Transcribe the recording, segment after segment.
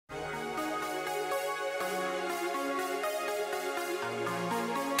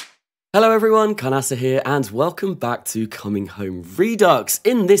Hello everyone, Kanasa here, and welcome back to Coming Home Redux.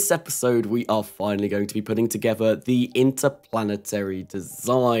 In this episode, we are finally going to be putting together the interplanetary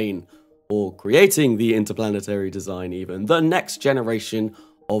design, or creating the interplanetary design even, the next generation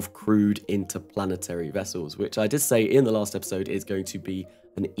of crewed interplanetary vessels, which I did say in the last episode is going to be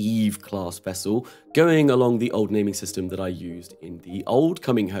an Eve-class vessel, going along the old naming system that I used in the old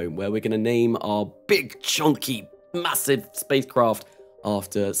Coming Home, where we're going to name our big, chunky, massive spacecraft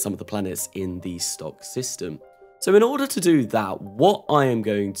after some of the planets in the stock system. So in order to do that, what I am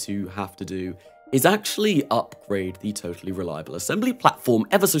going to have to do is actually upgrade the totally reliable assembly platform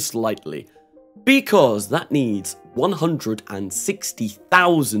ever so slightly, because that needs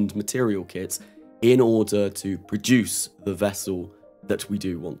 160,000 material kits in order to produce the vessel that we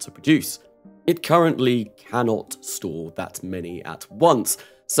do want to produce. It currently cannot store that many at once.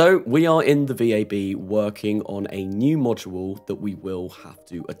 So we are in the VAB working on a new module that we will have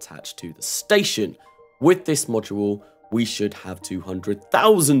to attach to the station. With this module, we should have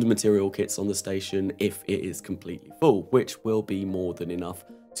 200,000 material kits on the station if it is completely full, which will be more than enough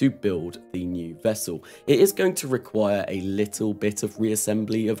to build the new vessel. It is going to require a little bit of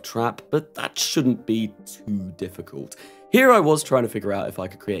reassembly of trap, but that shouldn't be too difficult. Here I was trying to figure out if I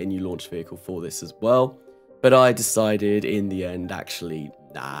could create a new launch vehicle for this as well, but I decided in the end, actually,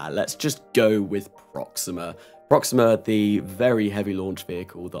 nah, let's just go with Proxima. Proxima, the very heavy launch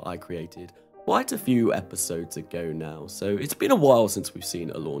vehicle that I created quite a few episodes ago now. So it's been a while since we've seen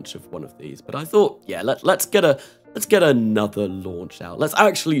a launch of one of these, but I thought, yeah, let's get another launch out. Let's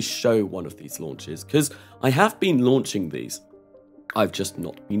actually show one of these launches, because I have been launching these. I've just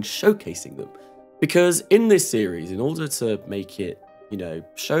not been showcasing them. Because in this series, in order to make it, you know,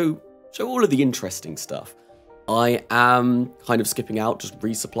 show all of the interesting stuff, I am kind of skipping out just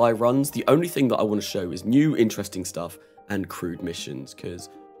resupply runs. The only thing that I want to show is new interesting stuff and crewed missions, because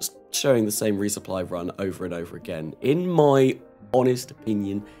just showing the same resupply run over and over again, in my honest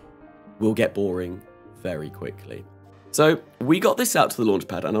opinion, will get boring very quickly. So we got this out to the launch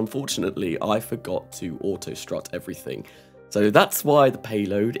pad, and unfortunately I forgot to auto strut everything. So that's why the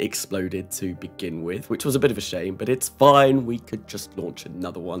payload exploded to begin with, which was a bit of a shame, but it's fine. We could just launch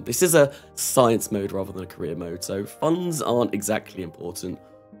another one. This is a science mode rather than a career mode, so funds aren't exactly important,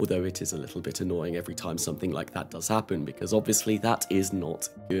 although it is a little bit annoying every time something like that does happen, because obviously that is not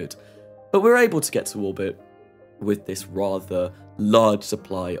good. But we're able to get to orbit with this rather large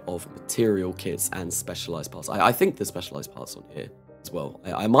supply of material kits and specialized parts. I think there's specialized parts on here as well.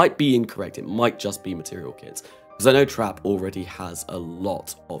 I might be incorrect. It might just be material kits, because I know Trap already has a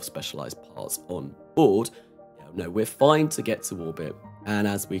lot of specialized parts on board. Yeah, no, we're fine to get to orbit. And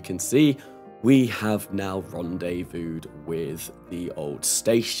as we can see, we have now rendezvoused with the old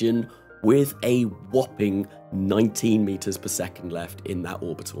station with a whopping 19 meters per second left in that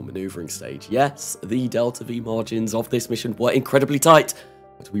orbital maneuvering stage. Yes, the delta V margins of this mission were incredibly tight,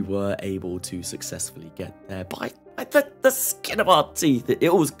 but we were able to successfully get there by the skin of our teeth.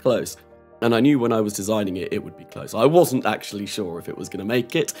 It was close. And I knew when I was designing it, it would be close. I wasn't actually sure if it was going to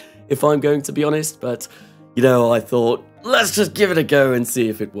make it, if I'm going to be honest, but, you know, I thought, let's just give it a go and see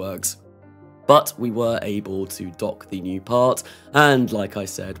if it works. But we were able to dock the new part, and like I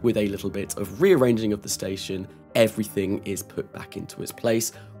said, with a little bit of rearranging of the station, everything is put back into its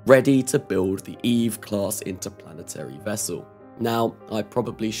place, ready to build the Eve-class interplanetary vessel. Now, I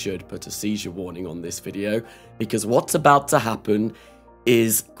probably should put a seizure warning on this video, because what's about to happen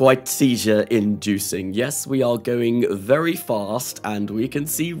is quite seizure-inducing. Yes, we are going very fast, and we can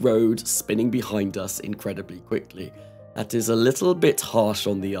see road spinning behind us incredibly quickly. That is a little bit harsh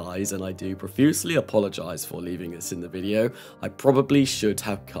on the eyes, and I do profusely apologize for leaving this in the video. I probably should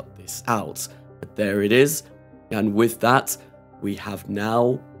have cut this out, but there it is. And with that, we have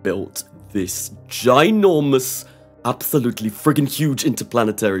now built this ginormous, absolutely friggin' huge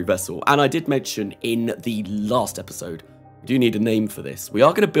interplanetary vessel. And I did mention in the last episode, we do need a name for this. We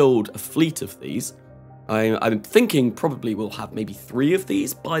are going to build a fleet of these. I'm thinking probably we'll have maybe 3 of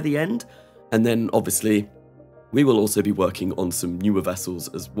these by the end. And then obviously we will also be working on some newer vessels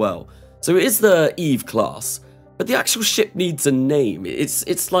as well. So it is the Eve class, but the actual ship needs a name.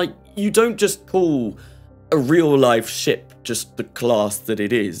 It's like you don't just call a real life ship just the class that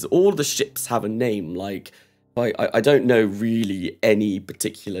it is. All the ships have a name. Like, I don't know really any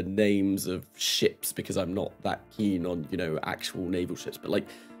particular names of ships because I'm not that keen on, you know, actual naval ships, but like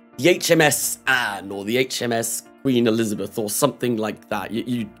the HMS Anne or the HMS Queen Elizabeth or something like that.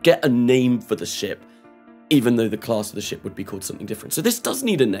 You get a name for the ship, even though the class of the ship would be called something different. So this does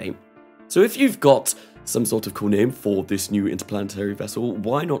need a name. So if you've got some sort of cool name for this new interplanetary vessel,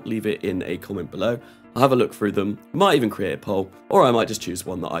 why not leave it in a comment below? I'll have a look through them, might even create a poll, or I might just choose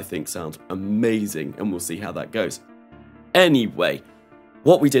one that I think sounds amazing, and we'll see how that goes. Anyway,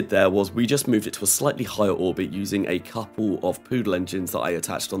 what we did there was we just moved it to a slightly higher orbit using a couple of Poodle engines that I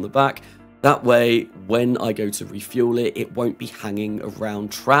attached on the back. That way, when I go to refuel it, it won't be hanging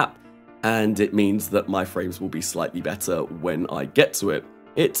around trap, and it means that my frames will be slightly better when I get to it.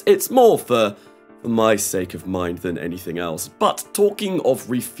 It's more for my sake of mind than anything else. But talking of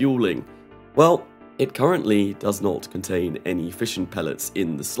refueling, well, it currently does not contain any fission pellets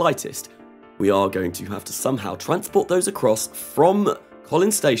in the slightest. We are going to have to somehow transport those across from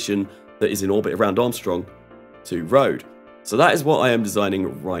Collins Station that is in orbit around Armstrong to Road. So that is what I am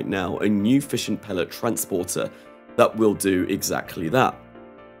designing right now, a new fission pellet transporter that will do exactly that.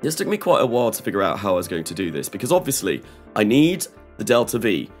 This took me quite a while to figure out how I was going to do this, because obviously I need the Delta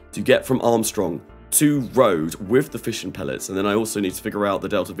V to get from Armstrong to Road with the fission pellets, and then I also need to figure out the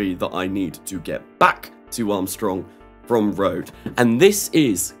Delta V that I need to get back to Armstrong from Road. And this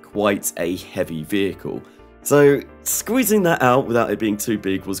is quite a heavy vehicle. So squeezing that out without it being too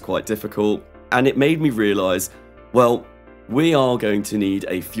big was quite difficult, and it made me realise, well, we are going to need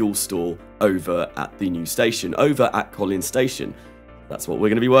a fuel store over at the new station, over at Collins Station. That's what we're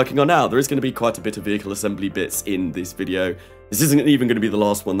going to be working on now. There is going to be quite a bit of vehicle assembly bits in this video. This isn't even going to be the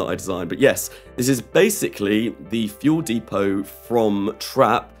last one that I designed, but yes, this is basically the fuel depot from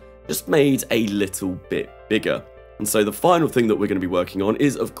Trap, just made a little bit bigger. And so the final thing that we're going to be working on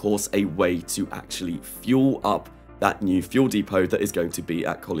is, of course, a way to actually fuel up that new fuel depot that is going to be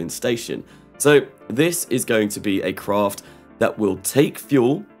at Collins Station. So this is going to be a craft that will take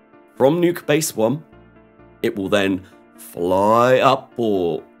fuel from Nuke Base 1. It will then fly up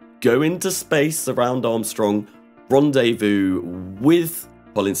or go into space around Armstrong, rendezvous with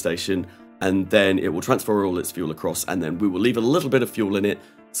Collins Station, and then it will transfer all its fuel across, and then we will leave a little bit of fuel in it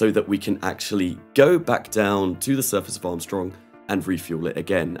so that we can actually go back down to the surface of Armstrong and refuel it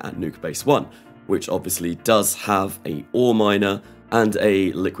again at Nuke Base 1, which obviously does have a ore miner and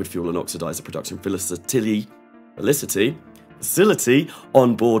a liquid fuel and oxidizer production facility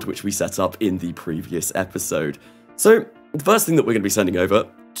on board, which we set up in the previous episode. So the first thing that we're going to be sending over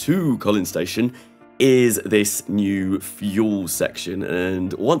to Collins Station is this new fuel section,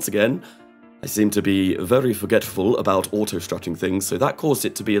 and once again, I seem to be very forgetful about auto-strutting things, so that caused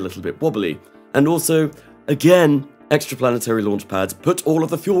it to be a little bit wobbly. And also, again, extraplanetary launch pads put all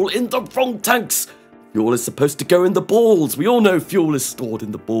of the fuel in the wrong tanks! Fuel is supposed to go in the balls! We all know fuel is stored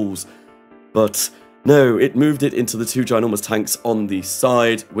in the balls. But no, it moved it into the two ginormous tanks on the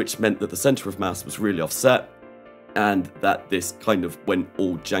side, which meant that the centre of mass was really offset, and that this kind of went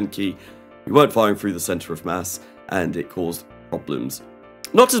all janky. We weren't firing through the centre of mass, and it caused problems.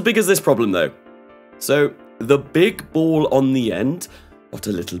 Not as big as this problem, though. So, the big ball on the end got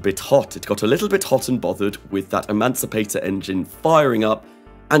a little bit hot. It got a little bit hot and bothered with that emancipator engine firing up,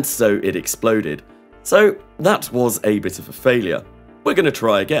 and so it exploded. So, that was a bit of a failure. We're going to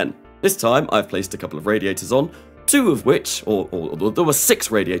try again. This time, I've placed a couple of radiators on, two of which, or there were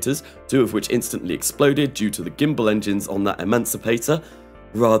 6 radiators, 2 of which instantly exploded due to the gimbal engines on that emancipator.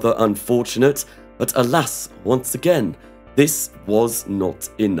 Rather unfortunate, but alas, once again, this was not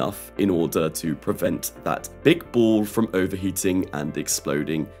enough in order to prevent that big ball from overheating and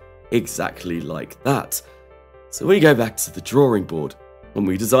exploding exactly like that. So we go back to the drawing board, and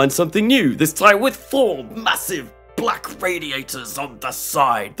we design something new, this time with 4 massive black radiators on the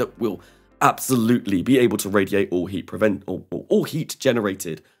side that will absolutely be able to radiate all heat all heat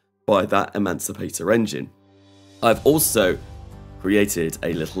generated by that emancipator engine. I've also created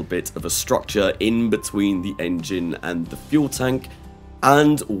a little bit of a structure in between the engine and the fuel tank,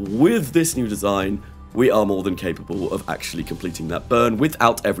 and with this new design we are more than capable of actually completing that burn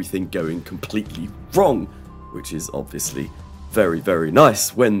without everything going completely wrong, which is obviously very, very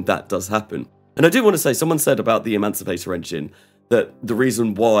nice when that does happen. And I do want to say, someone said about the emancipator engine that the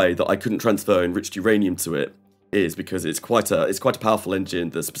reason why that I couldn't transfer enriched uranium to it is because it's quite a powerful engine.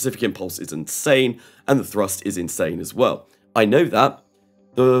 The specific impulse is insane, and the thrust is insane as well. I know that.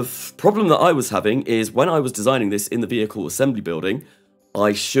 The problem that I was having is when I was designing this in the vehicle assembly building,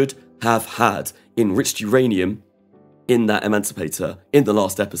 I should have had enriched uranium in that emancipator in the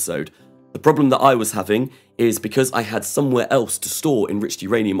last episode. The problem that I was having is because I had somewhere else to store enriched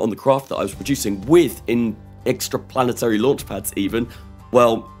uranium on the craft that I was producing with in extraplanetary launch pads even,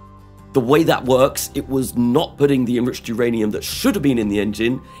 well, the way that works, it was not putting the enriched uranium that should have been in the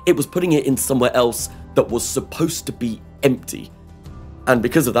engine, it was putting it in somewhere else that was supposed to be empty. And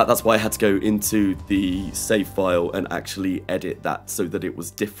because of that, that's why I had to go into the save file and actually edit that so that it was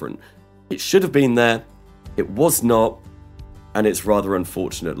different. It should have been there, it was not, and it's rather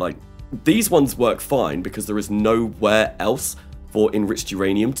unfortunate. Like, these ones work fine because there is nowhere else for enriched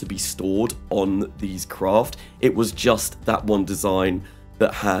uranium to be stored on these craft. It was just that one design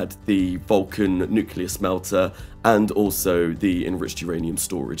that had the Vulcan nuclear smelter and also the enriched uranium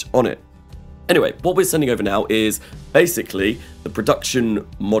storage on it. Anyway, what we're sending over now is basically the production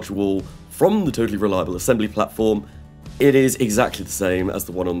module from the Totally Reliable Assembly platform. It is exactly the same as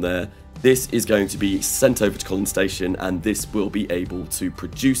the one on there. This is going to be sent over to Collins Station, and this will be able to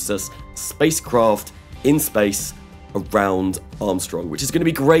produce us spacecraft in space around Armstrong, which is going to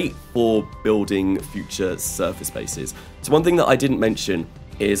be great for building future surface bases. So one thing that I didn't mention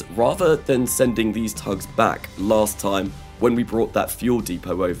is, rather than sending these tugs back last time when we brought that fuel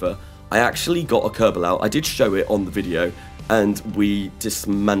depot over, I actually got a Kerbal out. I did show it on the video, and we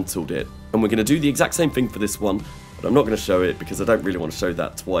dismantled it. And we're going to do the exact same thing for this one, but I'm not going to show it because I don't really want to show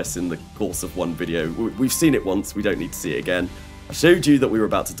that twice in the course of one video. We've seen it once, we don't need to see it again. I showed you that we were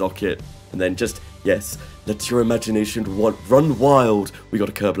about to dock it, and then just, yes, let your imagination run wild. We got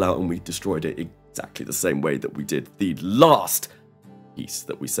a Kerbal out and we destroyed it exactly the same way that we did the last piece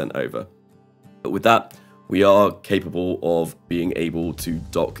that we sent over. But with that, we are capable of being able to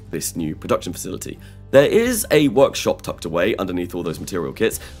dock this new production facility. There is a workshop tucked away underneath all those material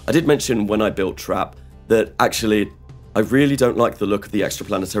kits. I did mention when I built Trap that actually I really don't like the look of the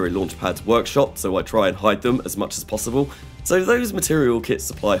Extraplanetary Launchpad's workshop, so I try and hide them as much as possible. So those material kit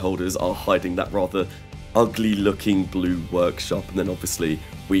supply holders are hiding that rather ugly looking blue workshop, and then obviously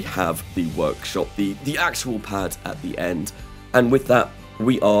we have the workshop, the actual pad at the end. And with that,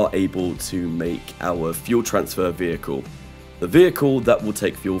 we are able to make our fuel transfer vehicle. The vehicle that will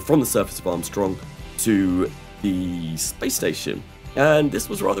take fuel from the surface of Armstrong to the space station. And this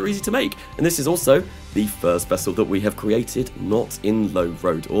was rather easy to make. And this is also the first vessel that we have created not in low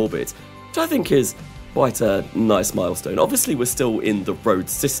road orbit, which I think is quite a nice milestone. Obviously, we're still in the road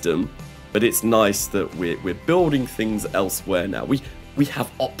system, but it's nice that we're building things elsewhere now. We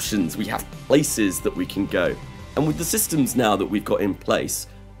have options, we have places that we can go. And with the systems now that we've got in place,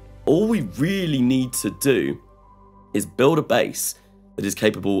 all we really need to do is build a base that is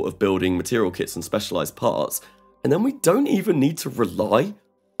capable of building material kits and specialized parts, and then we don't even need to rely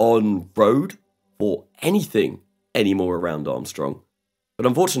on road for anything anymore around Armstrong. But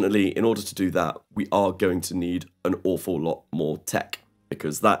unfortunately, in order to do that, we are going to need an awful lot more tech,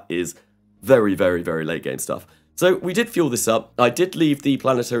 because that is very, very, very late game stuff. So we did fuel this up. I did leave the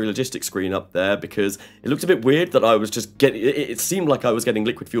planetary logistics screen up there because it looked a bit weird that I was just getting, it seemed like I was getting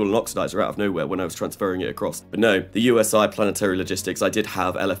liquid fuel and oxidizer out of nowhere when I was transferring it across. But no, the USI planetary logistics, I did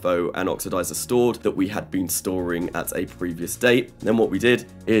have LFO and oxidizer stored that we had been storing at a previous date. And then what we did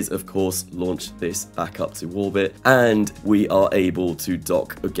is, of course, launch this back up to orbit, and we are able to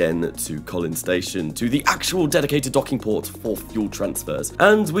dock again to Collins Station, to the actual dedicated docking port for fuel transfers.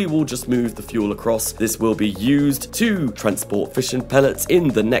 And we will just move the fuel across. This will be used to transport fission pellets in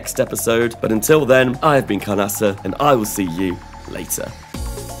the next episode. But until then, I have been Karnasa, and I will see you later.